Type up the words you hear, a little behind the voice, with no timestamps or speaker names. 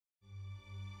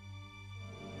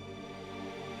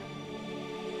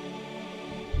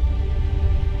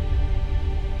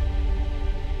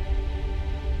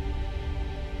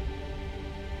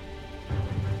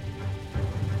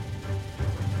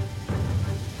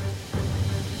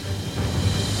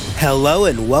Hello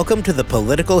and welcome to the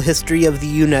Political History of the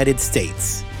United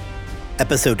States,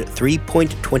 Episode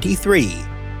 3.23,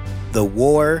 The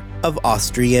War of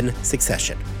Austrian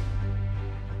Succession.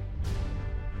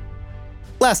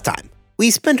 Last time,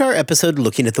 we spent our episode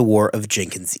looking at the War of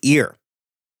Jenkins' Ear.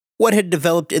 What had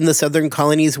developed in the southern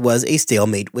colonies was a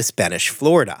stalemate with Spanish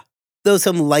Florida. Though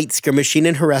some light skirmishing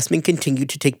and harassment continued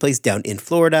to take place down in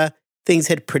Florida, things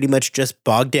had pretty much just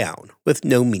bogged down with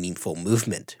no meaningful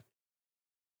movement.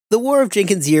 The War of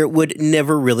Jenkins' Ear would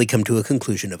never really come to a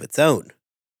conclusion of its own.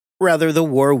 Rather, the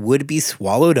war would be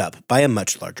swallowed up by a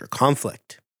much larger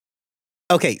conflict.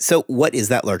 Okay, so what is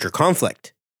that larger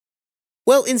conflict?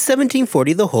 Well, in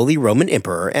 1740, the Holy Roman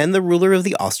Emperor and the ruler of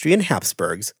the Austrian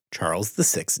Habsburgs, Charles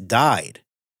VI, died.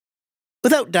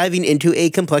 Without diving into a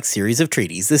complex series of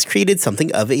treaties, this created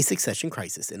something of a succession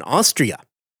crisis in Austria.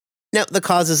 Now, the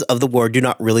causes of the war do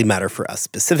not really matter for us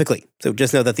specifically, so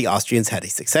just know that the Austrians had a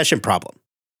succession problem.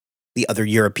 The other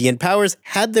European powers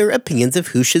had their opinions of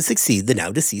who should succeed the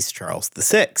now-deceased Charles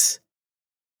VI.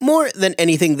 More than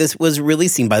anything, this was really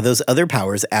seen by those other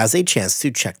powers as a chance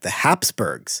to check the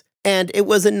Habsburgs, and it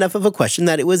was enough of a question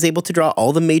that it was able to draw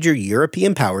all the major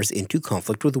European powers into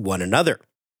conflict with one another.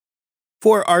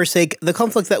 For our sake, the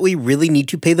conflict that we really need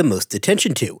to pay the most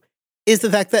attention to is the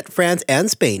fact that France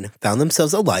and Spain found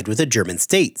themselves allied with the German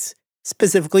states,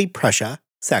 specifically Prussia,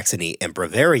 Saxony, and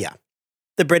Bavaria.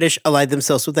 The British allied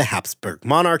themselves with the Habsburg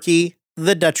monarchy,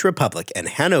 the Dutch Republic, and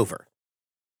Hanover.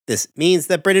 This means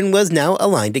that Britain was now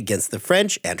aligned against the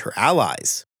French and her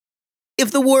allies.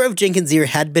 If the War of Jenkins' Ear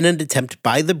had been an attempt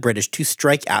by the British to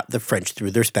strike at the French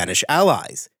through their Spanish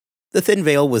allies, the thin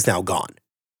veil was now gone.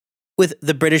 With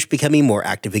the British becoming more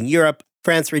active in Europe,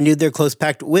 France renewed their close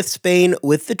pact with Spain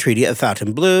with the Treaty of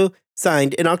Fontainebleau,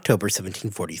 signed in October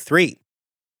 1743.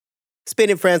 Spain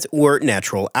and France were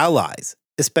natural allies,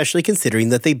 especially considering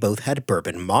that they both had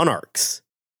Bourbon monarchs.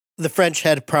 The French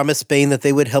had promised Spain that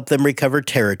they would help them recover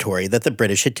territory that the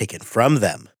British had taken from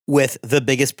them, with the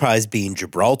biggest prize being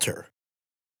Gibraltar.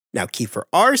 Now, key for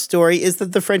our story is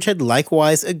that the French had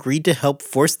likewise agreed to help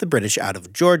force the British out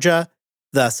of Georgia,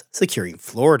 thus securing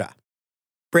Florida.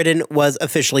 Britain was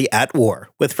officially at war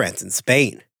with France and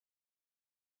Spain.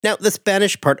 Now, the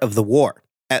Spanish part of the war,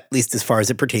 at least as far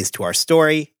as it pertains to our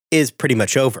story, is pretty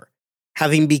much over,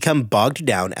 having become bogged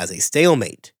down as a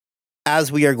stalemate.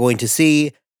 As we are going to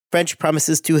see, French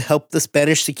promises to help the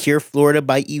Spanish secure Florida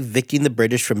by evicting the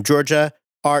British from Georgia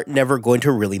are never going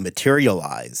to really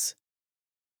materialize.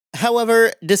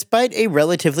 However, despite a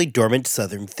relatively dormant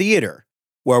southern theater,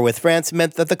 war with France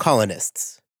meant that the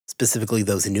colonists, specifically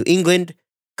those in New England,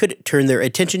 could turn their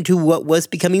attention to what was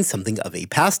becoming something of a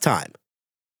pastime.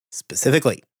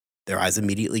 Specifically, their eyes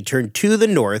immediately turned to the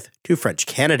north to French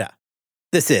Canada.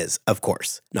 This is, of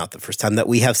course, not the first time that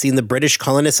we have seen the British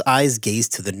colonists' eyes gaze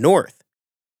to the north.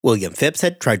 William Phips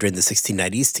had tried during the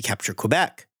 1690s to capture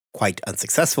Quebec, quite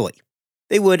unsuccessfully.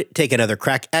 They would take another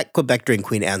crack at Quebec during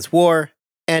Queen Anne's War,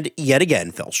 and yet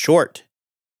again fell short.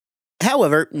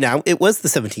 However, now it was the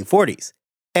 1740s,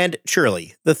 and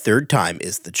surely the third time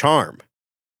is the charm,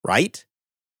 right?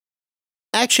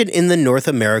 Action in the North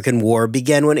American War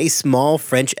began when a small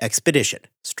French expedition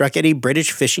struck at a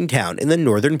British fishing town in the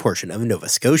northern portion of Nova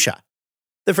Scotia.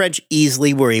 The French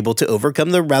easily were able to overcome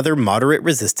the rather moderate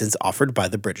resistance offered by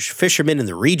the British fishermen in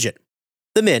the region.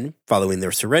 The men, following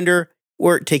their surrender,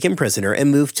 were taken prisoner and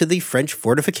moved to the French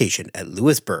fortification at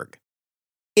Louisbourg.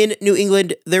 In New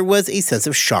England, there was a sense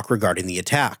of shock regarding the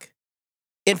attack.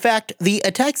 In fact, the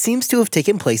attack seems to have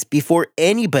taken place before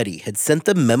anybody had sent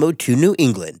the memo to New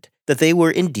England that they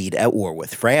were indeed at war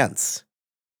with France.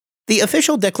 The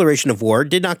official declaration of war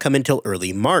did not come until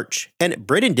early March, and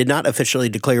Britain did not officially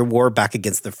declare war back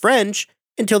against the French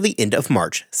until the end of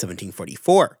March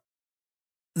 1744.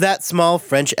 That small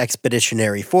French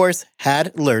expeditionary force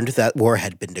had learned that war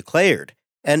had been declared,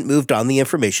 and moved on the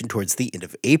information towards the end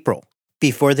of April,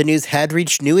 before the news had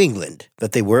reached New England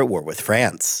that they were at war with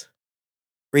France.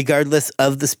 Regardless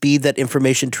of the speed that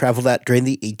information traveled at during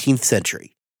the 18th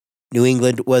century, New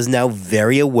England was now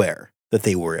very aware that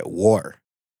they were at war.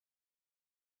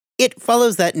 It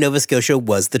follows that Nova Scotia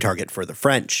was the target for the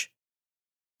French.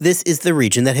 This is the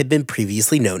region that had been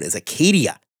previously known as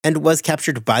Acadia and was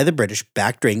captured by the British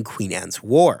back during Queen Anne's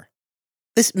War.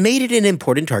 This made it an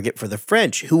important target for the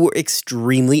French, who were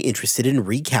extremely interested in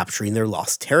recapturing their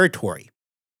lost territory.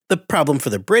 The problem for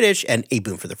the British, and a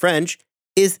boon for the French,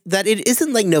 is that it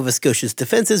isn't like Nova Scotia's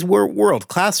defenses were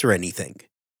world-class or anything.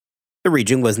 The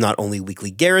region was not only weakly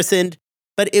garrisoned,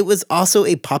 but it was also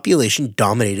a population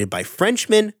dominated by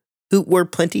Frenchmen who were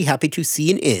plenty happy to see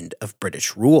an end of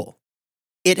British rule.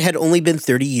 It had only been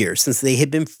 30 years since they had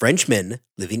been Frenchmen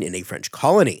living in a French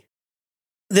colony.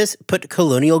 This put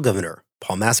colonial governor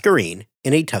Paul Mascarene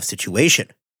in a tough situation.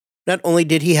 Not only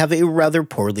did he have a rather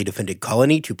poorly defended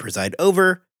colony to preside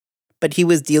over, but he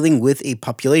was dealing with a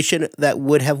population that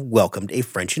would have welcomed a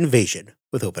French invasion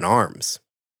with open arms.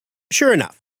 Sure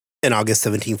enough, in August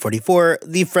 1744,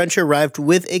 the French arrived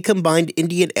with a combined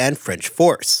Indian and French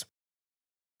force.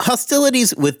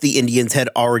 Hostilities with the Indians had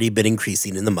already been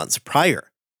increasing in the months prior.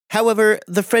 However,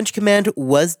 the French command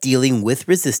was dealing with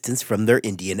resistance from their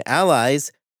Indian allies,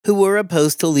 who were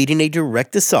opposed to leading a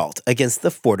direct assault against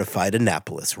the fortified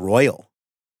Annapolis Royal.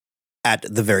 At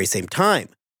the very same time,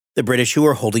 the British who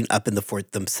were holding up in the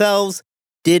fort themselves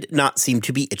did not seem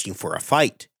to be itching for a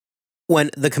fight. When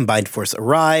the combined force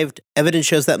arrived, evidence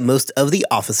shows that most of the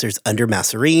officers under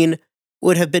Mascarene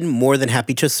would have been more than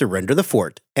happy to surrender the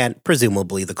fort and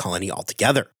presumably the colony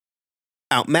altogether.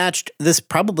 Outmatched, this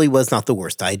probably was not the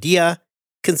worst idea,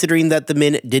 considering that the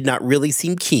men did not really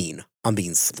seem keen on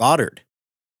being slaughtered.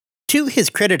 To his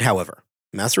credit, however,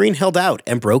 Mascarene held out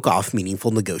and broke off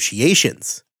meaningful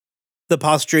negotiations. The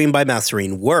posturing by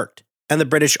Mascarene worked, and the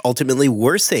British ultimately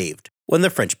were saved when the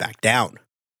French backed down.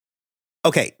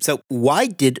 Okay, so why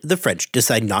did the French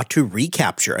decide not to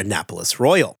recapture Annapolis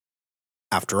Royal?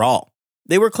 After all,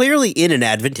 they were clearly in an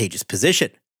advantageous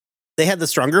position. They had the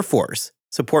stronger force,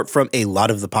 support from a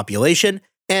lot of the population,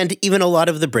 and even a lot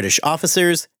of the British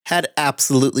officers had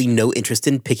absolutely no interest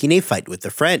in picking a fight with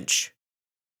the French.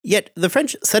 Yet the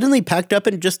French suddenly packed up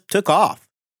and just took off.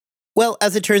 Well,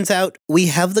 as it turns out, we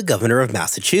have the governor of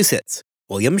Massachusetts,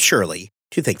 William Shirley,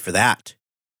 to thank for that.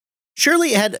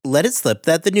 Shirley had let it slip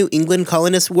that the New England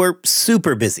colonists were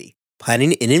super busy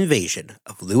planning an invasion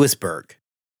of Louisburg.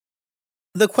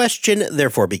 The question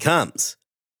therefore becomes,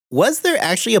 was there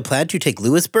actually a plan to take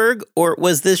Louisburg, or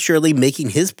was this Shirley making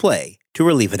his play to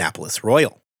relieve Annapolis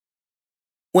Royal?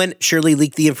 When Shirley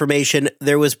leaked the information,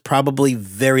 there was probably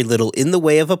very little in the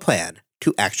way of a plan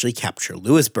to actually capture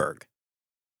Louisburg.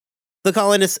 The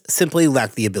colonists simply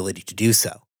lacked the ability to do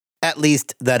so. At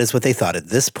least, that is what they thought at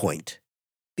this point.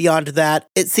 Beyond that,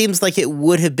 it seems like it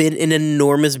would have been an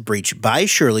enormous breach by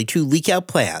Shirley to leak out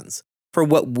plans for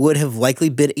what would have likely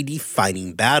been a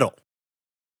defining battle.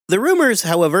 The rumors,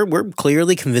 however, were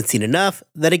clearly convincing enough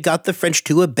that it got the French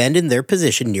to abandon their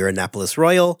position near Annapolis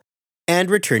Royal and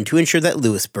return to ensure that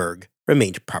Louisburg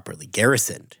remained properly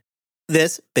garrisoned.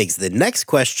 This begs the next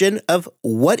question of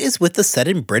what is with the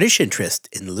sudden British interest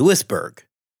in Louisburg?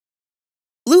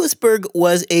 Louisburg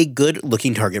was a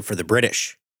good-looking target for the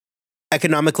British.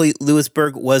 Economically,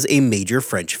 Louisburg was a major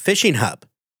French fishing hub.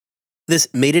 This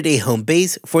made it a home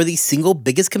base for the single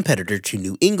biggest competitor to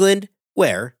New England,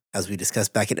 where, as we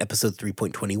discussed back in episode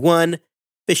 3.21,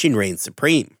 fishing reigned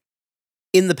supreme.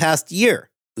 In the past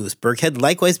year, Louisburg had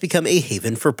likewise become a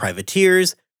haven for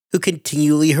privateers who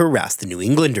continually harassed the New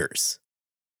Englanders.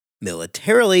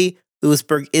 Militarily,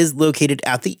 Louisburg is located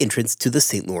at the entrance to the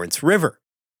St. Lawrence River,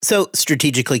 so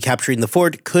strategically capturing the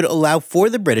fort could allow for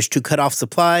the British to cut off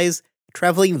supplies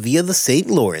traveling via the St.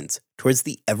 Lawrence towards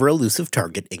the ever-elusive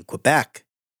target in Quebec.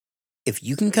 If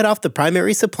you can cut off the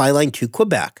primary supply line to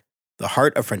Quebec, the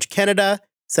heart of French Canada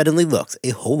suddenly looks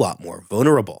a whole lot more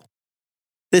vulnerable.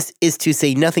 This is to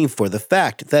say nothing for the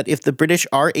fact that if the British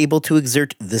are able to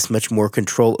exert this much more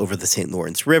control over the St.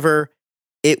 Lawrence River,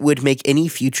 it would make any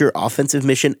future offensive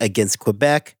mission against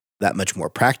Quebec that much more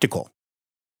practical.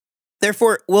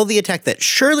 Therefore, while the attack that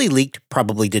Shirley leaked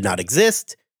probably did not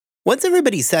exist, once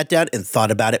everybody sat down and thought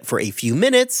about it for a few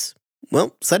minutes,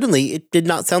 well, suddenly it did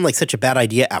not sound like such a bad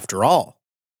idea after all.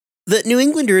 The New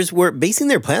Englanders were basing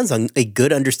their plans on a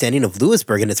good understanding of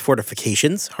Louisburg and its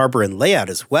fortifications, harbor, and layout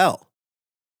as well.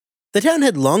 The town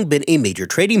had long been a major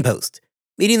trading post,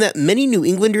 meaning that many New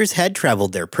Englanders had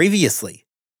traveled there previously.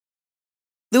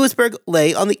 Louisburg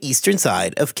lay on the eastern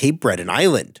side of Cape Breton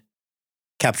Island.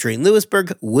 Capturing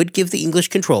Louisburg would give the English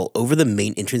control over the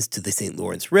main entrance to the St.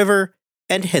 Lawrence River,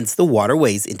 and hence the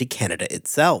waterways into Canada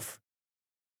itself.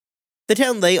 The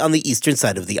town lay on the eastern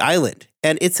side of the island,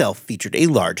 and itself featured a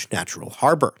large natural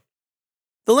harbor.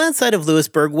 The land side of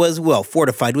Louisburg was well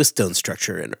fortified with stone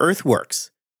structure and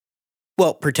earthworks.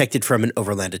 Well protected from an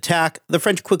overland attack, the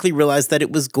French quickly realized that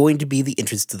it was going to be the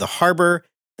entrance to the harbor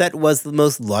that was the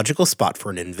most logical spot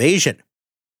for an invasion.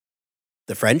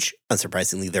 The French,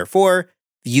 unsurprisingly therefore,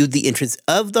 viewed the entrance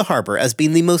of the harbor as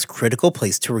being the most critical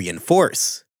place to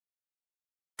reinforce.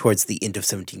 Towards the end of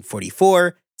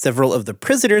 1744, several of the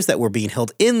prisoners that were being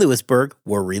held in Louisburg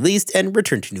were released and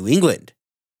returned to New England.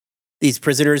 These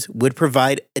prisoners would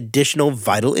provide additional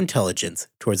vital intelligence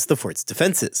towards the fort's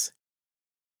defenses.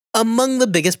 Among the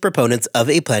biggest proponents of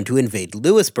a plan to invade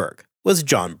Louisburg was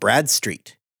John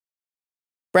Bradstreet.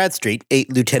 Bradstreet, a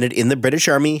lieutenant in the British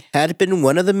Army, had been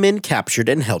one of the men captured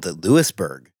and held at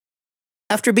Louisbourg.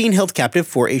 After being held captive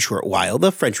for a short while,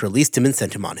 the French released him and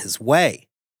sent him on his way.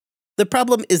 The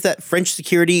problem is that French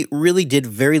security really did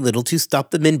very little to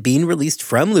stop the men being released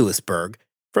from Louisbourg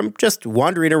from just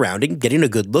wandering around and getting a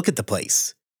good look at the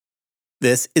place.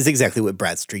 This is exactly what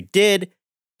Bradstreet did,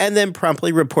 and then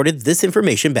promptly reported this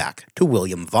information back to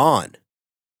William Vaughan.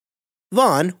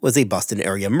 Vaughan was a Boston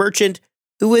area merchant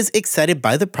who was excited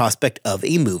by the prospect of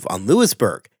a move on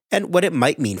Louisbourg and what it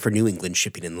might mean for New England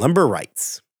shipping and lumber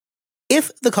rights.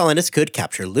 If the colonists could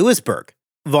capture Louisbourg,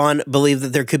 Vaughan believed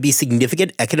that there could be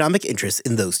significant economic interest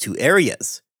in those two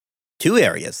areas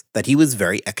that he was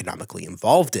very economically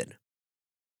involved in.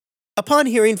 Upon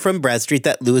hearing from Bradstreet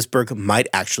that Louisbourg might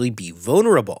actually be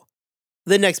vulnerable,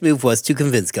 the next move was to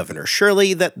convince Governor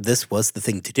Shirley that this was the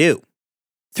thing to do.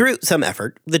 Through some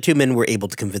effort, the two men were able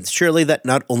to convince Shirley that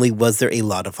not only was there a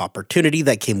lot of opportunity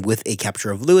that came with a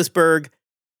capture of Louisbourg,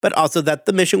 but also that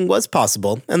the mission was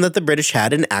possible and that the British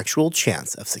had an actual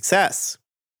chance of success.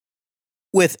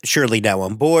 With Shirley now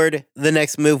on board, the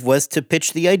next move was to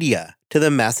pitch the idea to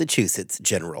the Massachusetts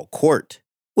General Court,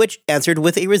 which answered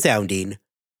with a resounding,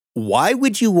 "Why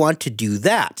would you want to do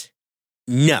that?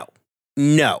 No,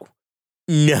 no,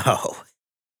 no."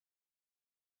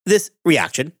 This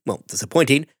reaction, while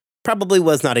disappointing, probably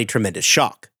was not a tremendous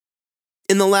shock.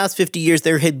 In the last 50 years,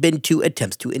 there had been 2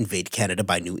 attempts to invade Canada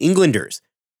by New Englanders,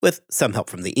 with some help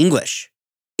from the English.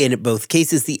 In both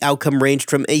cases, the outcome ranged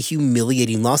from a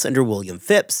humiliating loss under William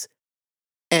Phips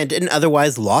and an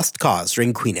otherwise lost cause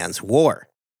during Queen Anne's War.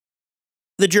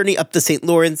 The journey up the St.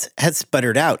 Lawrence had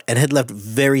sputtered out and had left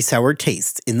very sour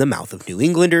tastes in the mouth of New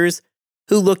Englanders,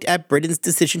 who looked at Britain's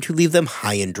decision to leave them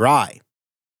high and dry.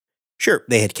 Sure,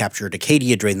 they had captured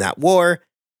Acadia during that war,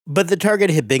 but the target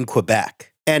had been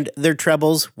Quebec, and their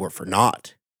troubles were for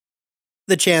naught.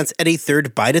 The chance at a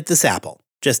third bite at this apple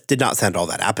just did not sound all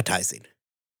that appetizing.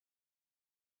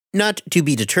 Not to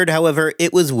be deterred, however,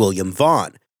 it was William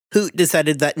Vaughan, who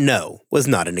decided that no was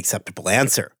not an acceptable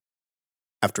answer.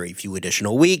 After a few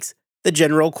additional weeks, the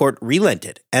General Court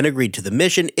relented and agreed to the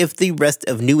mission if the rest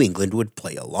of New England would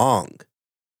play along.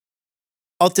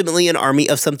 Ultimately, an army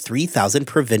of some 3,000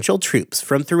 provincial troops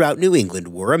from throughout New England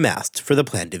were amassed for the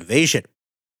planned invasion.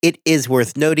 It is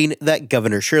worth noting that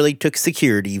Governor Shirley took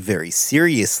security very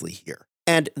seriously here,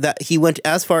 and that he went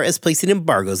as far as placing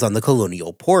embargoes on the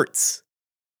colonial ports.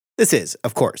 This is,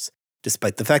 of course,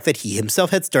 despite the fact that he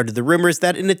himself had started the rumors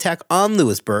that an attack on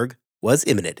Louisbourg was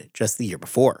imminent just the year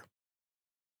before.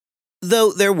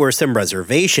 Though there were some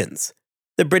reservations,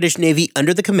 the British Navy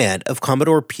under the command of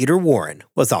Commodore Peter Warren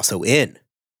was also in.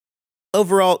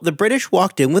 Overall, the British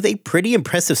walked in with a pretty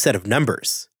impressive set of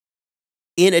numbers.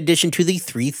 In addition to the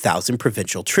 3,000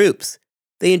 provincial troops,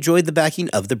 they enjoyed the backing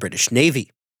of the British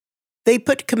Navy. They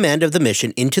put command of the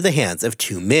mission into the hands of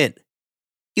 2 men.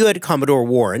 You had Commodore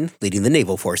Warren leading the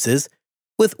naval forces,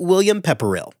 with William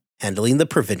Pepperrell handling the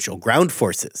provincial ground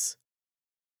forces.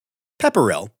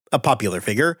 Pepperrell, a popular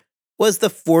figure, was the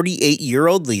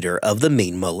 48-year-old leader of the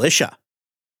Maine militia.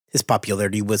 His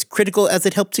popularity was critical as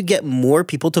it helped to get more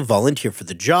people to volunteer for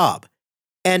the job,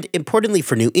 and importantly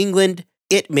for New England,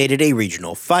 it made it a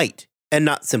regional fight, and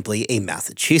not simply a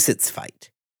Massachusetts fight.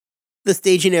 The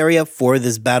staging area for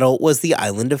this battle was the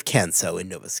island of Canso in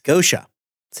Nova Scotia,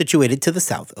 situated to the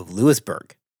south of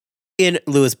Louisbourg. In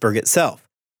Louisbourg itself,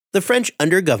 the French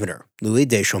under-governor, Louis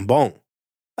de Chambon,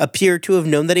 appeared to have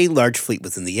known that a large fleet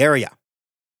was in the area,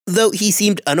 though he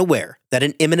seemed unaware that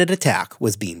an imminent attack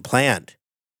was being planned.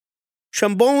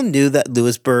 Chambon knew that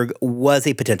Louisbourg was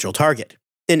a potential target,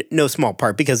 in no small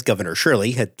part because Governor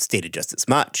Shirley had stated just as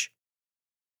much.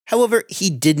 However, he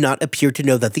did not appear to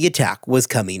know that the attack was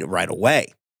coming right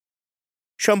away.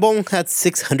 Chambon had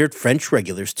 600 French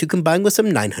regulars to combine with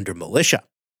some 900 militia.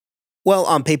 While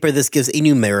on paper this gives a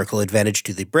numerical advantage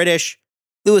to the British,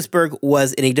 Louisbourg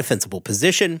was in a defensible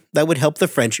position that would help the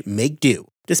French make do,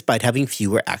 despite having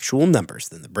fewer actual numbers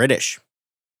than the British.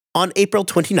 On April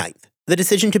 29th, the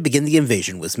decision to begin the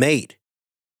invasion was made.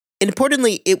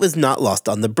 Importantly, it was not lost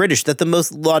on the British that the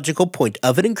most logical point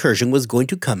of an incursion was going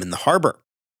to come in the harbor.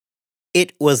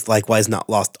 It was likewise not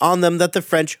lost on them that the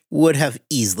French would have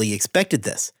easily expected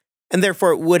this, and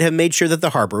therefore would have made sure that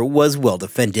the harbor was well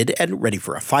defended and ready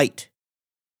for a fight.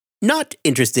 Not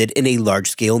interested in a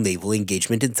large-scale naval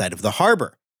engagement inside of the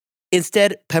harbor,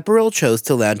 instead, Pepperrell chose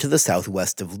to land to the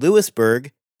southwest of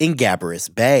Louisbourg in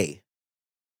Gabarus Bay.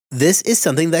 This is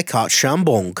something that caught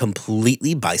Chambon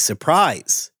completely by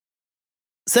surprise.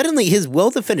 Suddenly, his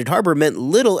well-defended harbor meant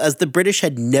little as the British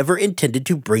had never intended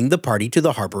to bring the party to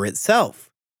the harbor itself.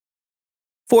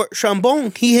 For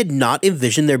Chambon, he had not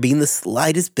envisioned there being the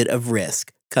slightest bit of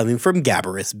risk coming from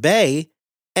Gabarus Bay,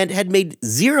 and had made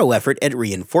zero effort at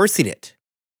reinforcing it.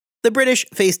 The British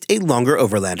faced a longer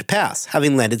overland pass,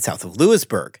 having landed south of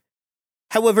Louisbourg.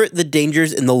 However, the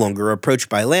dangers in the longer approach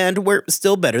by land were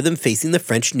still better than facing the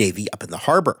French Navy up in the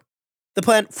harbor. The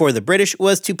plan for the British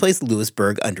was to place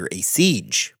Louisbourg under a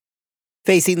siege.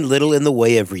 Facing little in the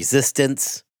way of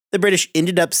resistance, the British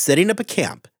ended up setting up a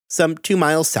camp some 2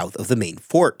 miles south of the main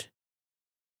fort.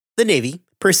 The Navy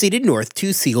proceeded north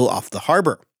to seal off the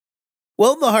harbor.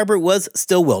 While the harbor was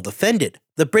still well defended,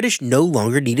 the British no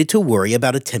longer needed to worry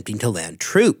about attempting to land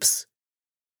troops.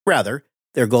 Rather,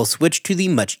 their goal switched to the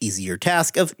much easier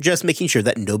task of just making sure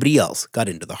that nobody else got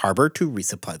into the harbor to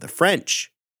resupply the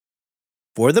French.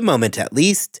 For the moment at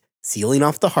least, sealing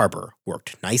off the harbor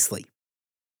worked nicely.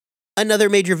 Another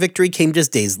major victory came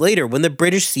just days later when the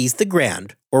British seized the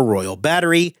Grand, or Royal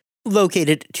Battery,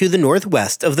 located to the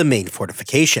northwest of the main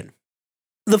fortification.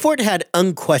 The fort had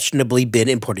unquestionably been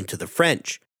important to the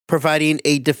French, providing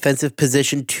a defensive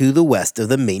position to the west of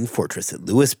the main fortress at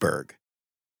Louisbourg.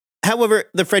 However,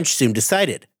 the French soon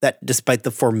decided that despite the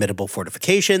formidable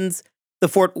fortifications, the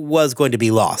fort was going to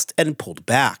be lost and pulled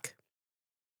back.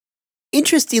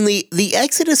 Interestingly, the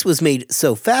exodus was made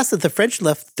so fast that the French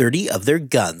left 30 of their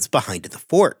guns behind at the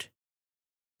fort.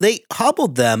 They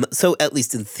hobbled them, so at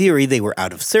least in theory they were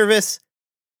out of service.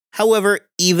 However,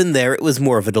 even there it was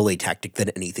more of a delay tactic than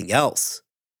anything else.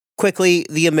 Quickly,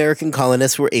 the American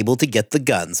colonists were able to get the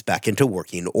guns back into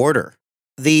working order.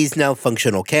 These now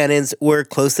functional cannons were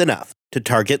close enough to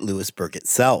target Louisbourg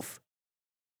itself.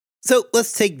 So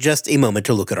let's take just a moment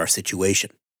to look at our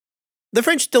situation. The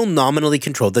French still nominally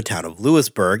controlled the town of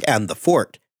Louisbourg and the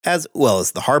fort, as well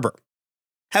as the harbor.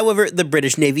 However, the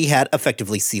British Navy had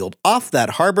effectively sealed off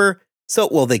that harbor, so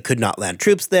while they could not land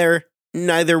troops there,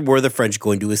 neither were the French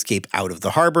going to escape out of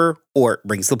the harbor or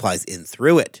bring supplies in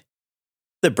through it.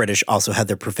 The British also had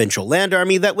their provincial land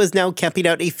army that was now camping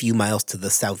out a few miles to the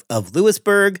south of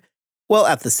Louisbourg, while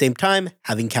at the same time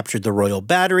having captured the Royal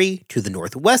Battery to the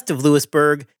northwest of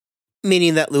Louisbourg,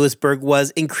 meaning that Louisbourg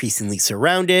was increasingly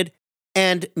surrounded,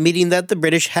 and meaning that the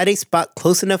British had a spot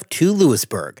close enough to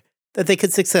Louisbourg that they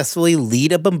could successfully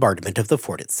lead a bombardment of the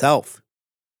fort itself.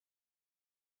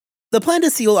 The plan to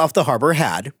seal off the harbor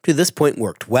had, to this point,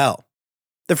 worked well.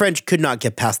 The French could not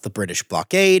get past the British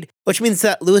blockade, which means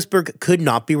that Louisbourg could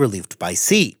not be relieved by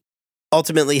sea.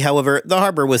 Ultimately, however, the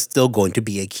harbor was still going to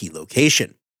be a key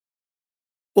location.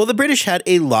 While the British had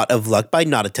a lot of luck by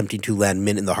not attempting to land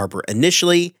men in the harbor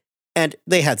initially, and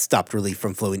they had stopped relief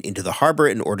from flowing into the harbor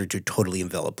in order to totally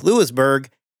envelop Louisbourg,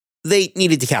 they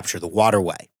needed to capture the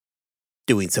waterway.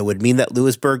 Doing so would mean that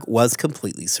Louisbourg was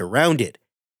completely surrounded,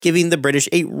 giving the British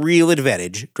a real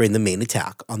advantage during the main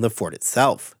attack on the fort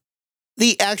itself.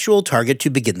 The actual target to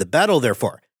begin the battle,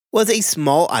 therefore, was a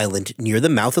small island near the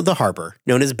mouth of the harbor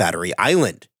known as Battery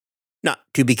Island, not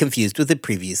to be confused with the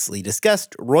previously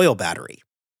discussed Royal Battery.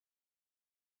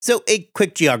 So a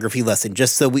quick geography lesson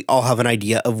just so we all have an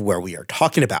idea of where we are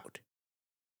talking about.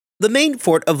 The main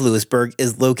fort of Louisbourg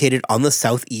is located on the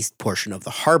southeast portion of the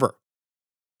harbor.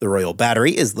 The Royal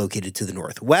Battery is located to the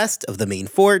northwest of the main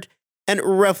fort and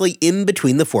roughly in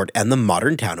between the fort and the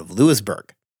modern town of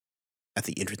Louisbourg. At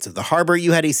the entrance of the harbor,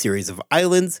 you had a series of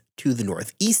islands to the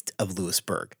northeast of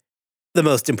Louisbourg, the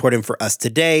most important for us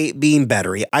today being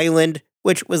Battery Island,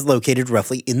 which was located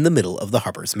roughly in the middle of the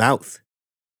harbor's mouth.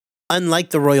 Unlike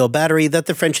the Royal Battery that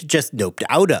the French had just noped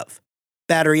out of,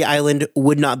 Battery Island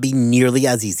would not be nearly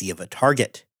as easy of a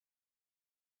target.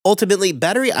 Ultimately,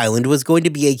 Battery Island was going to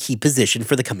be a key position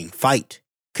for the coming fight.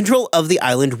 Control of the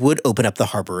island would open up the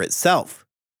harbor itself.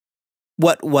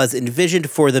 What was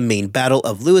envisioned for the main battle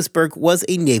of Louisbourg was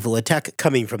a naval attack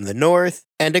coming from the north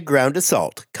and a ground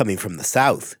assault coming from the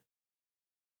south.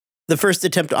 The first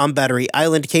attempt on Battery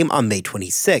Island came on May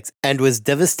 26 and was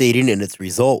devastating in its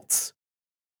results.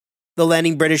 The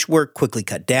landing British were quickly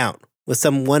cut down, with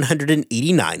some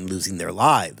 189 losing their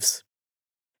lives.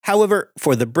 However,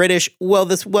 for the British, while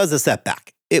this was a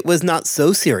setback, it was not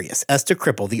so serious as to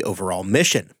cripple the overall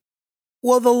mission.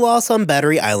 While the loss on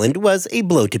Battery Island was a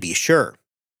blow to be sure,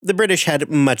 the British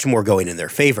had much more going in their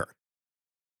favor.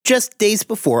 Just days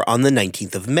before, on the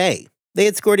 19th of May, they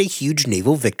had scored a huge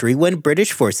naval victory when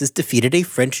British forces defeated a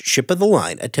French ship of the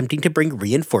line attempting to bring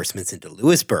reinforcements into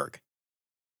Louisbourg.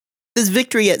 This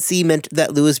victory at sea meant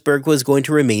that Louisbourg was going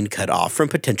to remain cut off from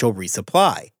potential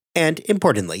resupply, and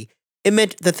importantly, it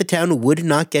meant that the town would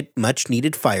not get much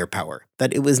needed firepower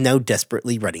that it was now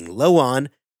desperately running low on,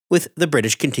 with the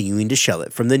British continuing to shell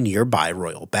it from the nearby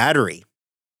Royal Battery.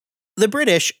 The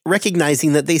British,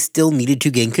 recognizing that they still needed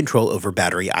to gain control over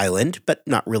Battery Island, but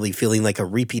not really feeling like a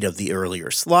repeat of the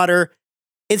earlier slaughter,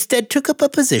 instead took up a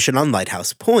position on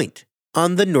Lighthouse Point,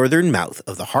 on the northern mouth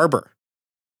of the harbor.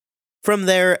 From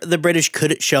there, the British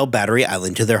could shell Battery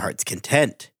Island to their heart's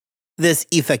content. This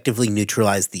effectively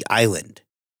neutralized the island.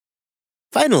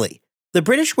 Finally, the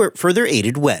British were further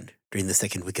aided when, during the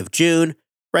second week of June,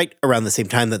 right around the same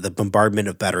time that the bombardment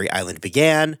of Battery Island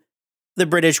began, the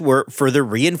British were further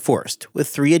reinforced with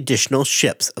 3 additional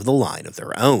ships of the line of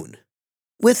their own.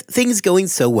 With things going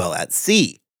so well at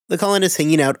sea, the colonists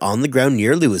hanging out on the ground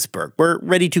near Louisburg were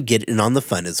ready to get in on the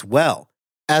fun as well,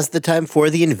 as the time for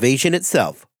the invasion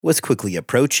itself was quickly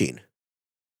approaching.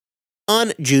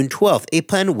 On June 12th, a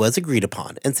plan was agreed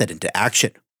upon and set into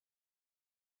action.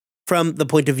 From the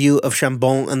point of view of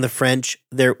Chambon and the French,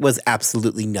 there was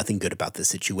absolutely nothing good about this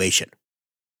situation.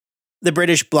 The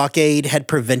British blockade had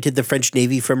prevented the French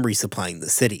Navy from resupplying the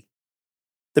city.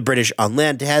 The British on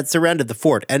land had surrounded the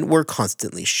fort and were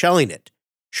constantly shelling it,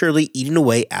 surely eating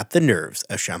away at the nerves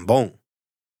of Chambon.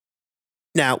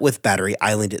 Now, with Battery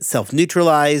Island itself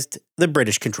neutralized, the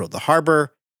British controlled the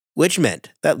harbor, which meant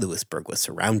that Louisburg was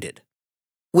surrounded.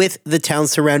 With the town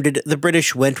surrounded, the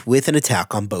British went with an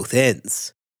attack on both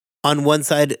ends. On one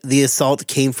side, the assault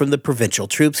came from the provincial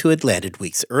troops who had landed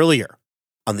weeks earlier.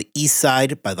 On the east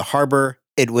side, by the harbor,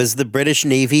 it was the British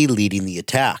Navy leading the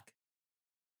attack.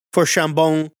 For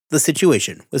Chambon, the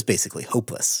situation was basically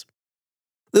hopeless.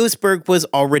 Louisburg was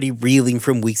already reeling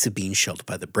from weeks of being shelled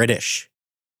by the British.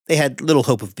 They had little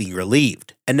hope of being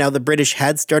relieved, and now the British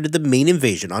had started the main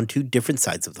invasion on 2 different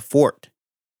sides of the fort.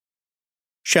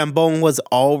 Chambon was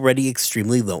already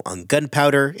extremely low on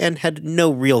gunpowder and had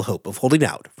no real hope of holding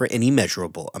out for any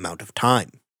measurable amount of time.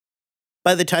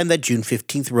 By the time that June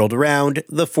 15th rolled around,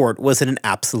 the fort was in an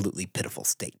absolutely pitiful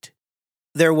state.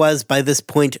 There was, by this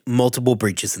point, multiple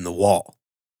breaches in the wall.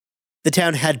 The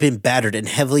town had been battered and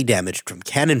heavily damaged from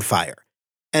cannon fire,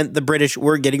 and the British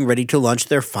were getting ready to launch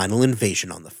their final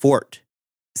invasion on the fort.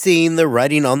 Seeing the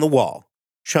writing on the wall,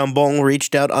 Chambon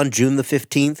reached out on June the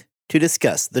 15th to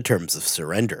discuss the terms of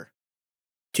surrender.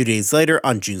 2 days later,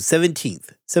 on June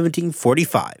 17th,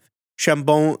 1745,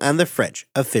 Chambon and the French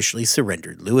officially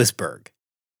surrendered Louisburg.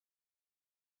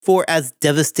 For as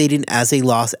devastating as a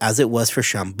loss as it was for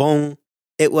Chambon,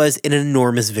 it was an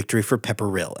enormous victory for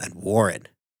Pepperrell and Warren.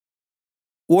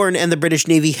 Warren and the British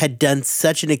Navy had done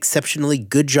such an exceptionally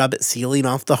good job at sealing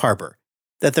off the harbor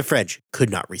that the French could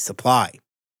not resupply.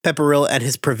 Pepperrell and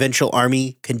his provincial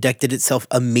army conducted itself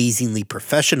amazingly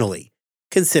professionally,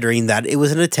 considering that it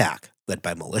was an attack led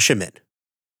by militiamen.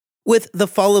 With the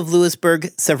fall of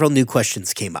Louisburg, several new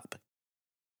questions came up.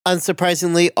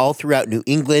 Unsurprisingly, all throughout New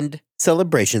England,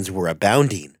 celebrations were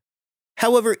abounding.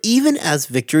 However, even as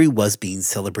victory was being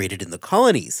celebrated in the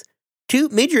colonies, 2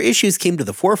 major issues came to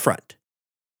the forefront.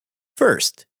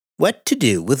 First, what to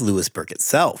do with Louisburg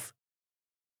itself.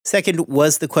 Second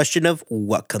was the question of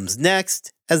what comes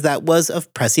next, as that was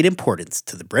of pressing importance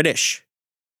to the British.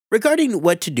 Regarding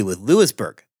what to do with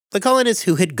Louisburg, the colonists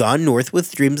who had gone north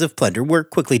with dreams of plunder were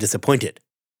quickly disappointed.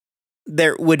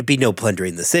 There would be no plunder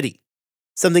in the city,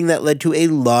 something that led to a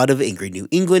lot of angry New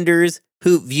Englanders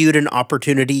who viewed an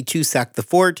opportunity to sack the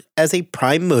fort as a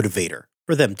prime motivator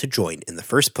for them to join in the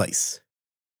first place.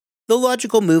 The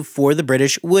logical move for the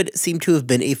British would seem to have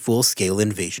been a full-scale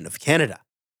invasion of Canada.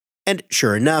 And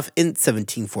sure enough, in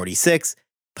 1746,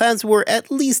 plans were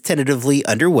at least tentatively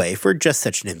underway for just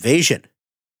such an invasion.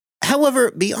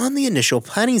 However, beyond the initial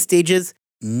planning stages,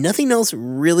 nothing else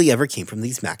really ever came from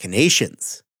these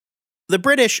machinations. The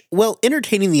British, while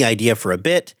entertaining the idea for a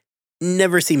bit,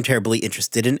 never seemed terribly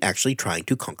interested in actually trying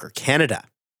to conquer Canada.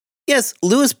 Yes,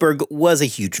 Louisburg was a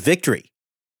huge victory.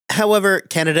 However,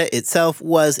 Canada itself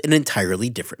was an entirely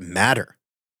different matter.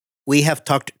 We have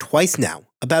talked twice now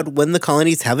about when the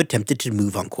colonies have attempted to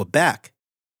move on Quebec,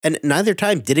 and neither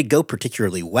time did it go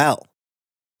particularly well.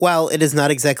 While it is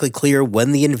not exactly clear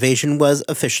when the invasion was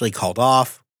officially called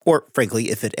off, or frankly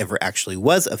if it ever actually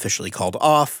was officially called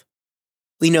off,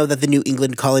 we know that the New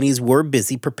England colonies were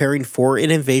busy preparing for an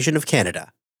invasion of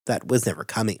Canada that was never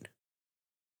coming.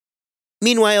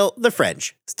 Meanwhile, the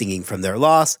French, stinging from their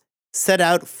loss, set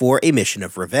out for a mission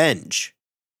of revenge.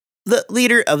 The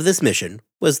leader of this mission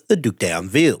was the Duc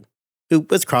d'Anville, who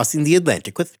was crossing the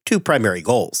Atlantic with 2 primary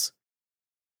goals.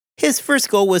 His first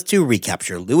goal was to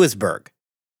recapture Louisburg.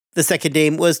 The second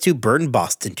aim was to burn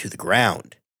Boston to the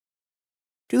ground.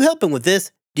 To help him with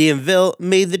this, d'Anville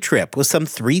made the trip with some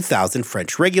 3,000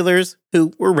 French regulars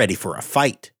who were ready for a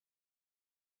fight.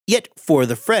 Yet for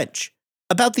the French,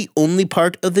 about the only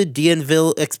part of the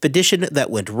d'Anville expedition that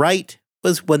went right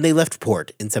was when they left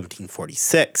port in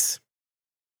 1746.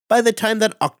 By the time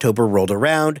that October rolled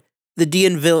around, the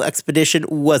D'Anville expedition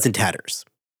was in tatters.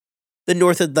 The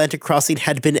North Atlantic crossing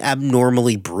had been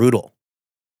abnormally brutal.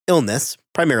 Illness,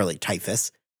 primarily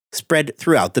typhus, spread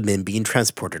throughout the men being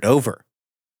transported over.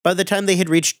 By the time they had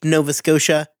reached Nova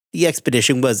Scotia, the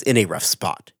expedition was in a rough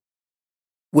spot.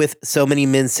 With so many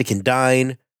men sick and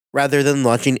dying, rather than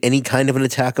launching any kind of an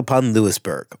attack upon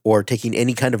Louisbourg or taking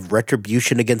any kind of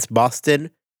retribution against Boston,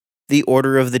 the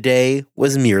order of the day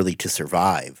was merely to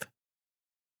survive.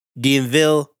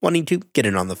 D'Anville, wanting to get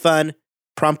in on the fun,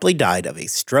 promptly died of a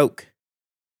stroke.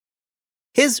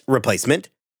 His replacement,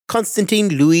 Constantin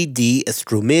Louis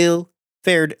d'Estremesnil,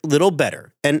 fared little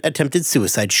better and attempted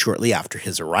suicide shortly after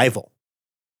his arrival.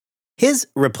 His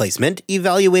replacement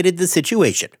evaluated the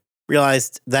situation,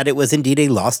 realized that it was indeed a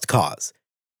lost cause,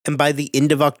 and by the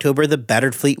end of October the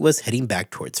battered fleet was heading back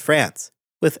towards France,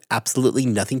 with absolutely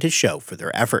nothing to show for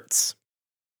their efforts.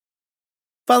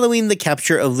 Following the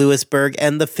capture of Louisbourg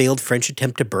and the failed French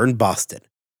attempt to burn Boston,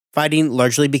 fighting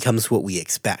largely becomes what we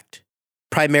expect.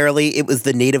 Primarily, it was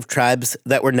the native tribes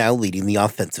that were now leading the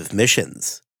offensive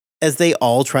missions, as they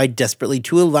all tried desperately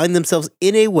to align themselves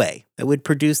in a way that would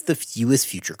produce the fewest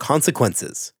future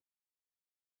consequences.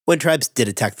 When tribes did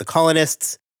attack the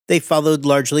colonists, they followed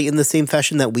largely in the same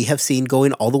fashion that we have seen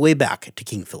going all the way back to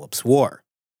King Philip's War.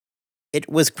 It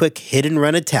was quick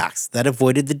hit-and-run attacks that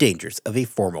avoided the dangers of a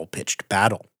formal pitched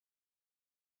battle.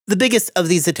 The biggest of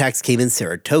these attacks came in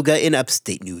Saratoga in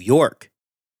upstate New York.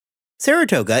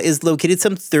 Saratoga is located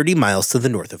some 30 miles to the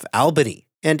north of Albany,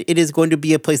 and it is going to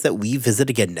be a place that we visit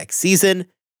again next season,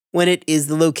 when it is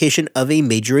the location of a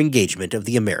major engagement of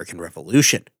the American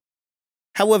Revolution.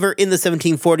 However, in the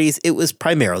 1740s, it was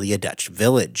primarily a Dutch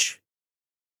village.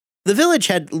 The village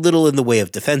had little in the way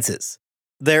of defenses.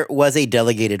 There was a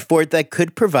delegated fort that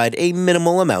could provide a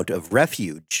minimal amount of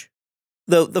refuge,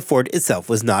 though the fort itself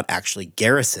was not actually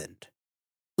garrisoned.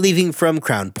 Leaving from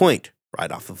Crown Point,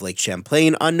 right off of Lake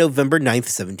Champlain on November 9,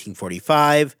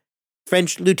 1745,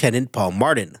 French Lieutenant Paul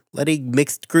Martin led a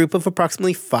mixed group of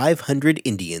approximately 500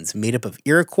 Indians made up of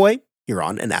Iroquois,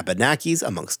 Huron, and Abenakis,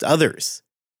 amongst others.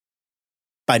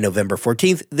 By November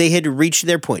 14th, they had reached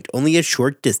their point only a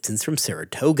short distance from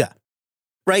Saratoga.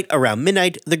 Right around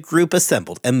midnight, the group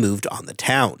assembled and moved on the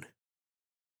town.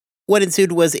 What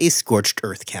ensued was a scorched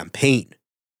earth campaign.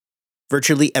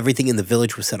 Virtually everything in the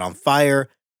village was set on fire,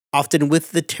 often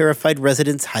with the terrified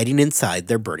residents hiding inside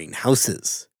their burning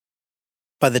houses.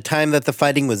 By the time that the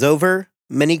fighting was over,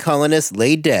 many colonists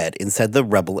lay dead inside the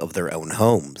rubble of their own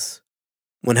homes.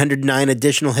 109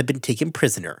 additional had been taken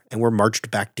prisoner and were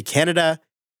marched back to Canada,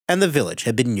 and the village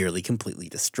had been nearly completely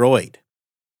destroyed.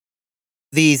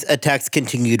 These attacks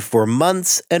continued for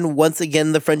months, and once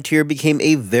again the frontier became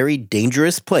a very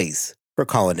dangerous place for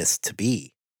colonists to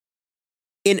be.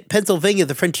 In Pennsylvania,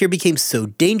 the frontier became so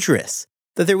dangerous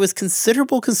that there was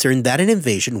considerable concern that an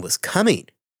invasion was coming.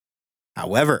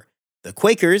 However, the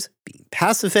Quakers, being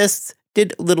pacifists,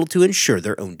 did little to ensure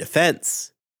their own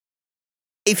defense.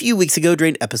 A few weeks ago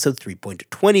during episode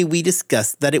 3.20, we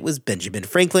discussed that it was Benjamin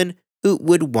Franklin who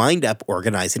would wind up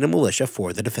organizing a militia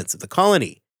for the defense of the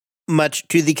colony, much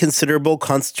to the considerable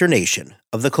consternation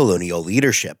of the colonial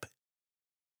leadership.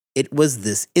 It was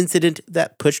this incident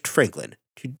that pushed Franklin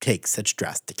to take such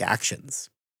drastic actions.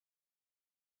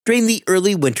 During the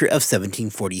early winter of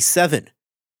 1747,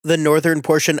 the northern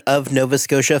portion of Nova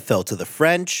Scotia fell to the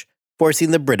French,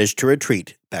 forcing the British to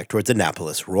retreat back towards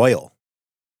Annapolis Royal.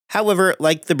 However,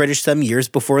 like the British some years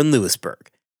before in Louisbourg,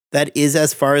 that is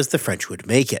as far as the French would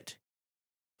make it.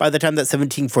 By the time that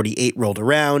 1748 rolled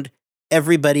around,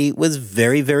 everybody was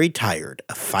very, very tired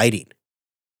of fighting.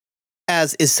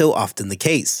 As is so often the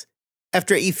case,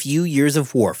 after a few years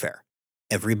of warfare,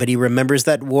 everybody remembers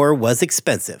that war was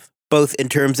expensive, both in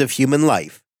terms of human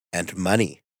life and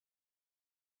money.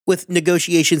 With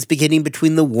negotiations beginning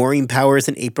between the warring powers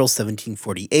in April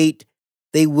 1748,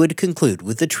 they would conclude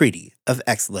with the Treaty of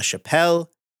Aix-la-Chapelle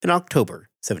in October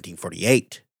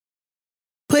 1748.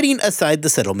 Putting aside the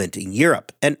settlement in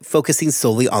Europe and focusing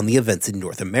solely on the events in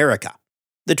North America,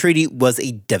 the treaty was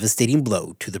a devastating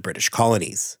blow to the British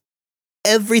colonies.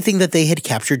 Everything that they had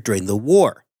captured during the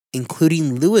war,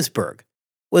 including Louisbourg,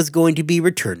 was going to be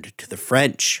returned to the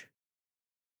French.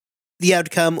 The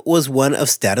outcome was one of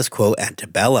status quo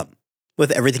antebellum,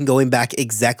 with everything going back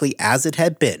exactly as it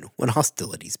had been when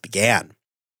hostilities began.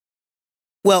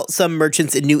 While some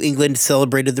merchants in New England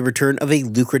celebrated the return of a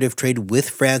lucrative trade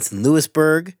with France and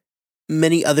Louisbourg,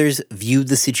 many others viewed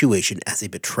the situation as a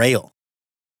betrayal.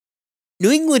 New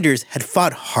Englanders had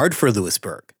fought hard for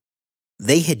Louisbourg.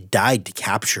 They had died to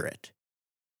capture it.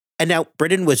 And now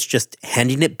Britain was just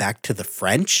handing it back to the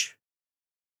French?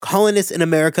 colonists in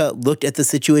America looked at the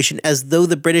situation as though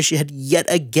the British had yet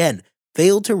again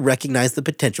failed to recognize the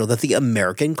potential that the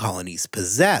American colonies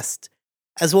possessed,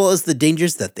 as well as the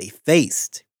dangers that they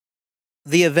faced.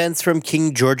 The events from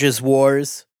King George's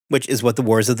Wars, which is what the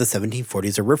wars of the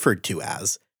 1740s are referred to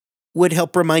as, would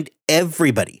help remind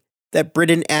everybody that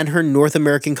Britain and her North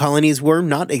American colonies were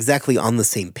not exactly on the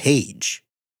same page.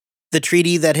 The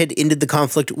treaty that had ended the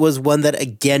conflict was one that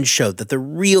again showed that the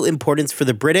real importance for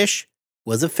the British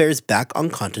was affairs back on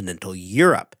continental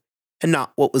Europe, and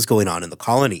not what was going on in the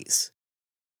colonies.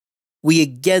 We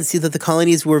again see that the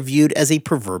colonies were viewed as a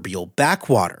proverbial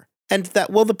backwater, and that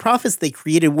while the profits they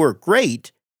created were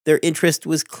great, their interest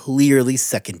was clearly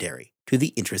secondary to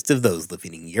the interest of those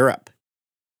living in Europe.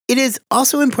 It is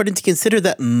also important to consider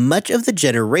that much of the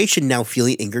generation now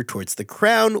feeling anger towards the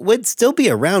crown would still be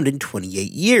around in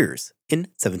 28 years, in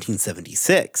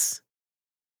 1776.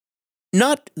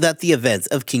 Not that the events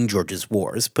of King George's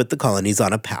Wars put the colonies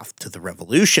on a path to the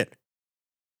Revolution.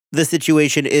 The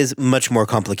situation is much more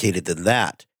complicated than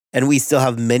that, and we still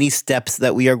have many steps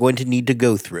that we are going to need to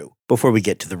go through before we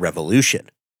get to the Revolution.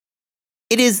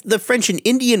 It is the French and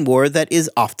Indian War that is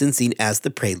often seen as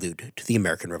the prelude to the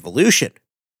American Revolution.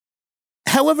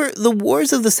 However, the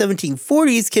wars of the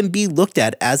 1740s can be looked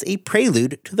at as a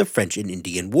prelude to the French and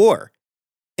Indian War,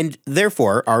 and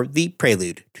therefore are the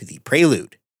prelude to the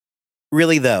prelude.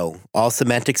 Really though, all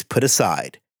semantics put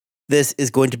aside, this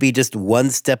is going to be just one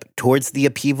step towards the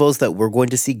upheavals that we're going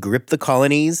to see grip the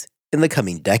colonies in the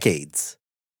coming decades.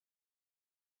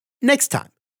 Next time,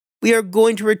 we are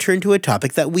going to return to a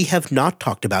topic that we have not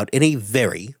talked about in a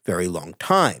very, very long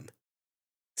time.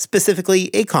 Specifically,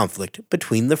 a conflict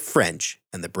between the French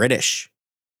and the British.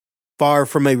 Far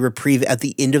from a reprieve at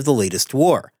the end of the latest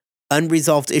war,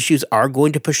 unresolved issues are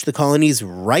going to push the colonies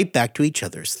right back to each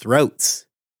other's throats.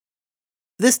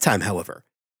 This time, however,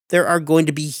 there are going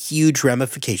to be huge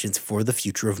ramifications for the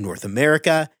future of North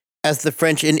America, as the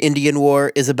French and Indian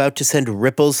War is about to send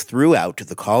ripples throughout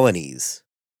the colonies.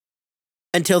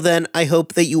 Until then, I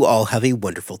hope that you all have a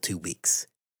wonderful 2 weeks,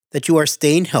 that you are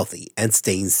staying healthy and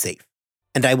staying safe,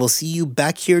 and I will see you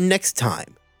back here next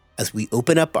time as we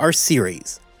open up our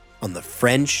series on the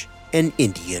French and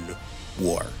Indian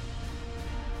War.